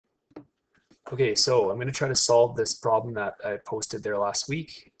Okay, so I'm going to try to solve this problem that I posted there last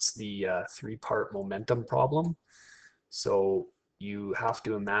week. It's the three-part momentum problem. So you have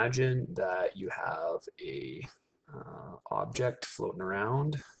to imagine that you have a object floating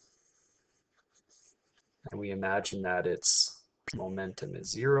around, and we imagine that its momentum is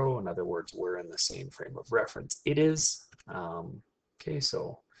 0. In other words, we're in the same frame of reference it is. Okay,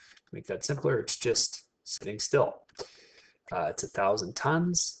 so to make that simpler, it's just sitting still. It's 1,000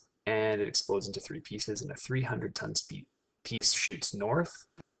 tons. And it explodes into 3 pieces, and a 300-ton piece shoots north.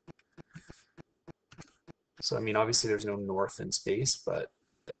 So, I mean, obviously there's no north in space, but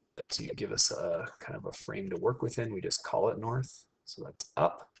to give us a kind of a frame to work within, we just call it north. So that's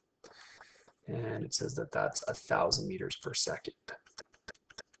up. And it says that that's 1,000 meters per second.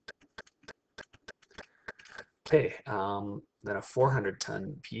 Okay, then a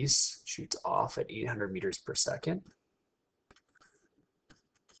 400-ton piece shoots off at 800 meters per second.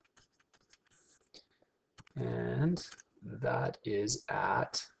 And that is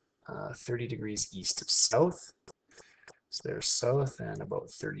at 30 degrees east of south. So there's south and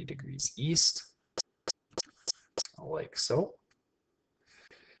about 30 degrees east, like so.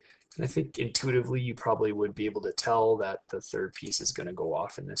 And I think intuitively you probably would be able to tell that the third piece is going to go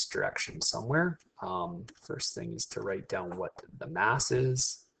off in this direction somewhere. First thing is to write down what the mass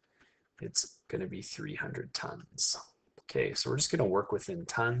is. It's going to be 300 tons. Okay, so we're just going to work within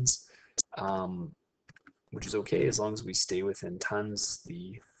tons. Which is okay as long as we stay within tons,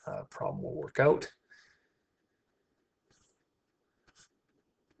 the problem will work out.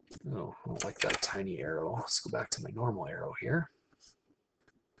 Oh, I don't like that tiny arrow. Let's go back to my normal arrow here.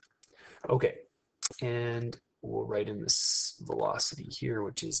 Okay, and we'll write in this velocity here,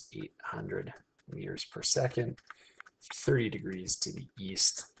 which is 800 meters per second, 30 degrees to the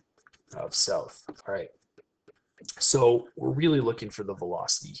east of south. All right. So we're really looking for the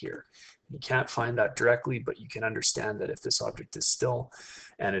velocity here. You can't find that directly, but you can understand that if this object is still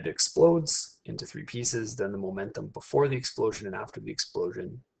and it explodes into 3 pieces, then the momentum before the explosion and after the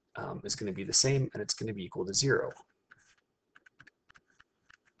explosion is going to be the same, and it's going to be equal to 0.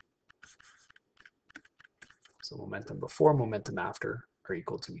 So momentum before, momentum after are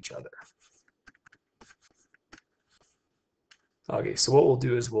equal to each other. Okay, so what we'll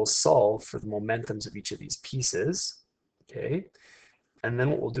do is we'll solve for the momentums of each of these pieces, okay? And then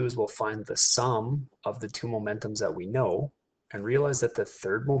what we'll do is we'll find the sum of the 2 momentums that we know and realize that the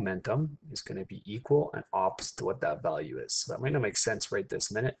third momentum is going to be equal and opposite to what that value is. So that might not make sense right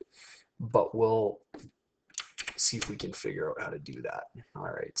this minute, but we'll see if we can figure out how to do that.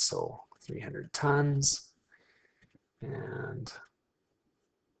 All right, so 300 tons and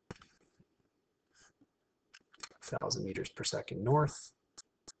 1,000 meters per second north.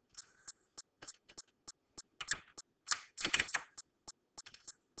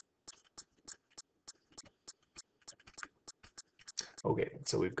 Okay,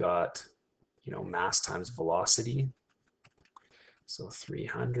 so we've got, mass times velocity. So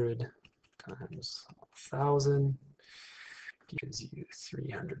 300 times 1,000 gives you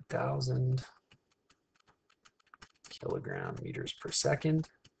 300,000 kilogram meters per second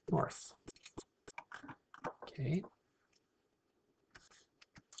north. Okay.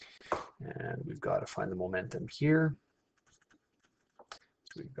 And we've got to find the momentum here.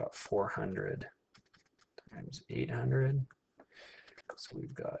 So we've got 400 times 800. So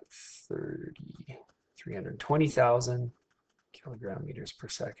we've got 320,000 kilogram meters per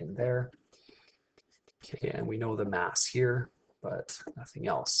second there. Okay, and we know the mass here, but nothing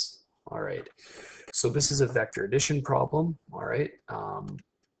else. All right, so this is a vector addition problem. All right,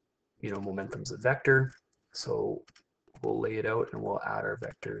 momentum's a vector, so we'll lay it out and we'll add our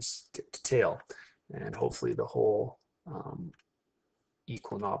vectors tip to tail, and hopefully the whole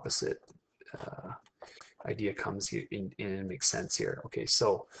equal and opposite idea comes here in and makes sense here. Okay,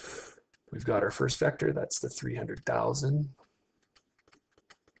 so we've got our first vector, that's the 300,000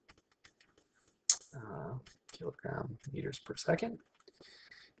 kilogram meters per second,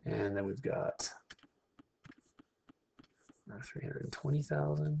 and then we've got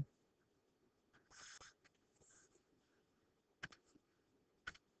 320,000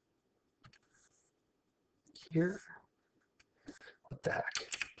 here. What the heck?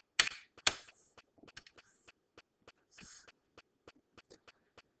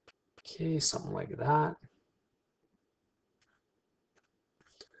 Okay, something like that.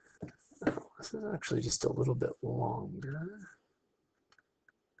 Oh, this is actually just a little bit longer.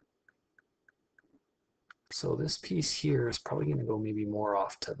 So this piece here is probably going to go maybe more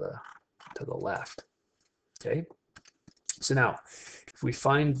off to the left. Okay. So now, if we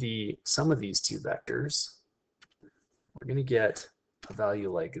find the sum of these 2 vectors, we're going to get a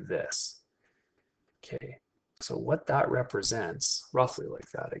value like this. Okay, so what that represents, roughly like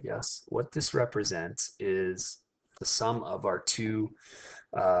that, I guess, what this represents is the sum of our two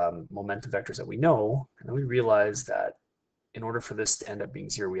momentum vectors that we know, and then we realize that in order for this to end up being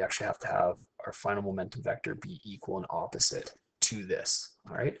 0, we actually have to have our final momentum vector be equal and opposite to this.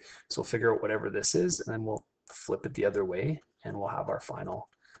 All right, so we'll figure out whatever this is, and then we'll flip it the other way, and we'll have our final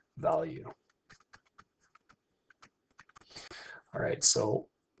value. All right, so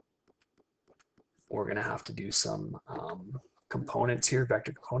we're going to have to do some components here,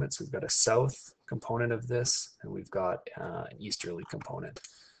 vector components. We've got a south component of this, and we've got an easterly component.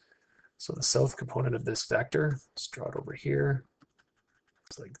 So the south component of this vector, let's draw it over here.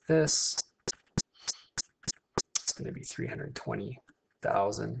 It's like this. It's going to be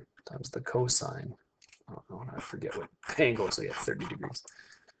 320,000 times the cosine. Oh, I forget what angle, so yeah, 30 degrees.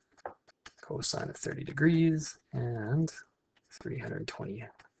 Cosine of 30 degrees and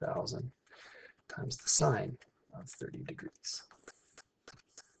 320,000 times the sine of 30 degrees.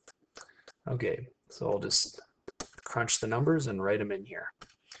 Okay, so I'll just crunch the numbers and write them in here.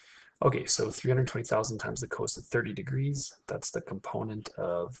 Okay, so 320,000 times the cos of 30 degrees, that's the component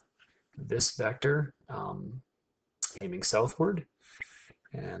of this vector aiming southward,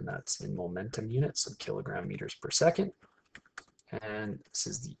 and that's in momentum units, so kilogram meters per second. And this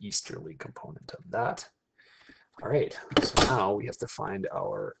is the easterly component of that. All right, so now we have to find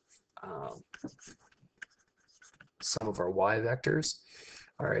our some of our y vectors.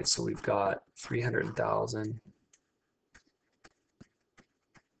 All right, so we've got 300,000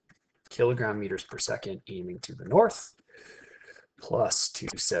 kilogram meters per second aiming to the north, plus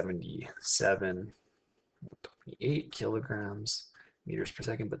 277.28 kilograms meters per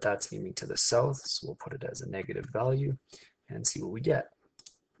second, but that's aiming to the south, so we'll put it as a negative value and see what we get.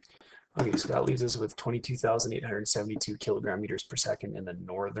 Okay, so that leaves us with 22,872 kilogram meters per second in the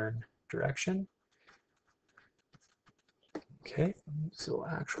northern direction. Okay, so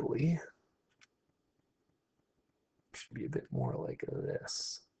actually, it should be a bit more like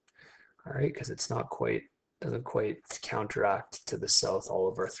this. All right, because it's not quite, doesn't quite counteract to the south all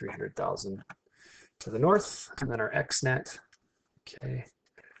of our 300,000 to the north, and then our x net. Okay,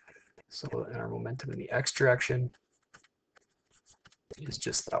 so in our momentum in the x direction is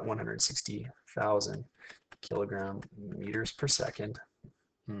just that 160,000 kilogram meters per second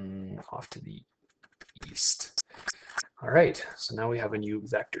off to the east. All right, so now we have a new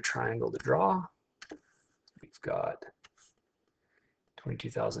vector triangle to draw. We've got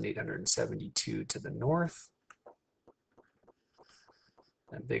 22,872 to the north,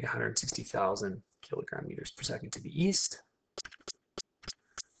 and big 160,000 kilogram meters per second to the east.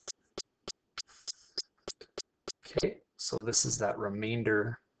 Okay, so this is that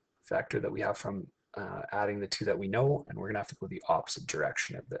remainder vector that we have from adding the two that we know, and we're going to have to go the opposite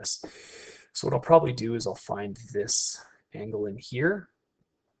direction of this. So what I'll probably do is I'll find this angle in here,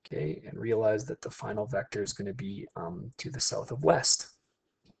 okay, and realize that the final vector is going to be to the south of west.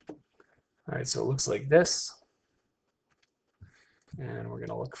 All right, so it looks like this, and we're going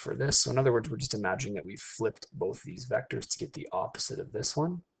to look for this. So in other words, we're just imagining that we've flipped both these vectors to get the opposite of this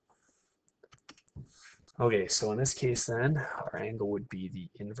one. Okay, so in this case then, our angle would be the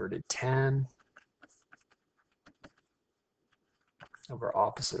inverted tan of our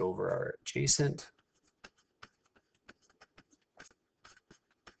opposite over our adjacent.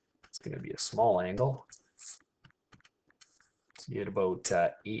 It's going to be a small angle. So you get about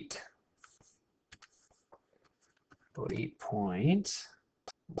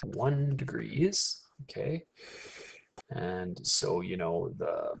 8.1 degrees. Okay, and so you know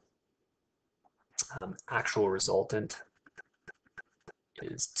the actual resultant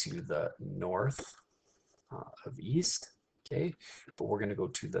is to the north of east. Okay, but we're going to go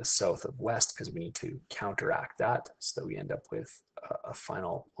to the south of west because we need to counteract that so that we end up with a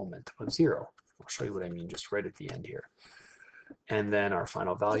final momentum of 0. I'll show you what I mean just right at the end here. And then our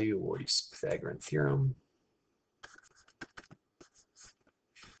final value, we'll use Pythagorean theorem.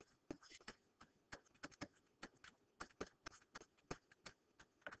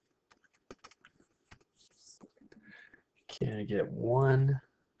 Can I get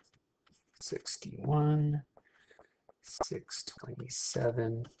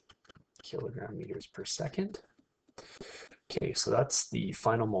 161,627 kilogram meters per second? Okay, so that's the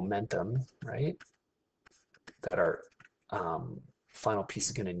final momentum, right, that our final piece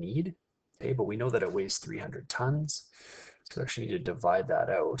is going to need. Okay, but we know that it weighs 300 tons. So you actually need to divide that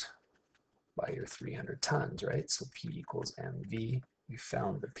out by your 300 tons, right? So P equals mv. We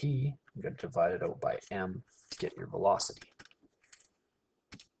found the P. You've got to divide it out by m to get your velocity.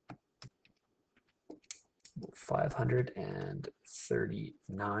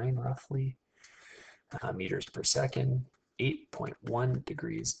 539 roughly meters per second, 8.1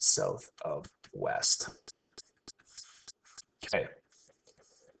 degrees south of west. Okay.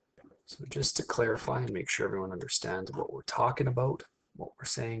 So just to clarify and make sure everyone understands what we're talking about, what we're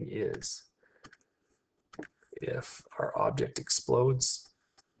saying is if our object explodes,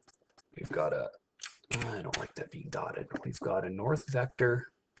 we've got a, I don't like that being dotted, we've got a north vector,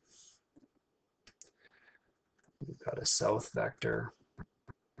 we've got a south vector,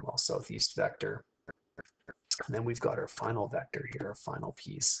 well, southeast vector, and then we've got our final vector here, our final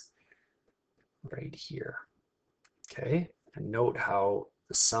piece right here. Okay, and note how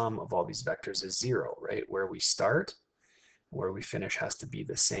the sum of all these vectors is 0, right? Where we start, where we finish has to be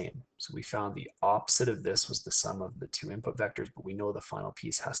the same. So we found the opposite of this was the sum of the two input vectors, but we know the final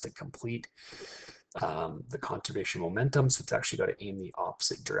piece has to complete the conservation momentum, so it's actually got to aim the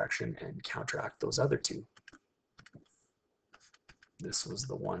opposite direction and counteract those other two. This was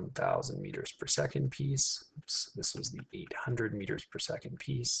the 1,000 meters per second piece. Oops, this was the 800 meters per second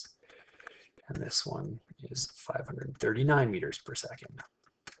piece. And this one is 539 meters per second.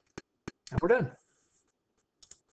 And we're done.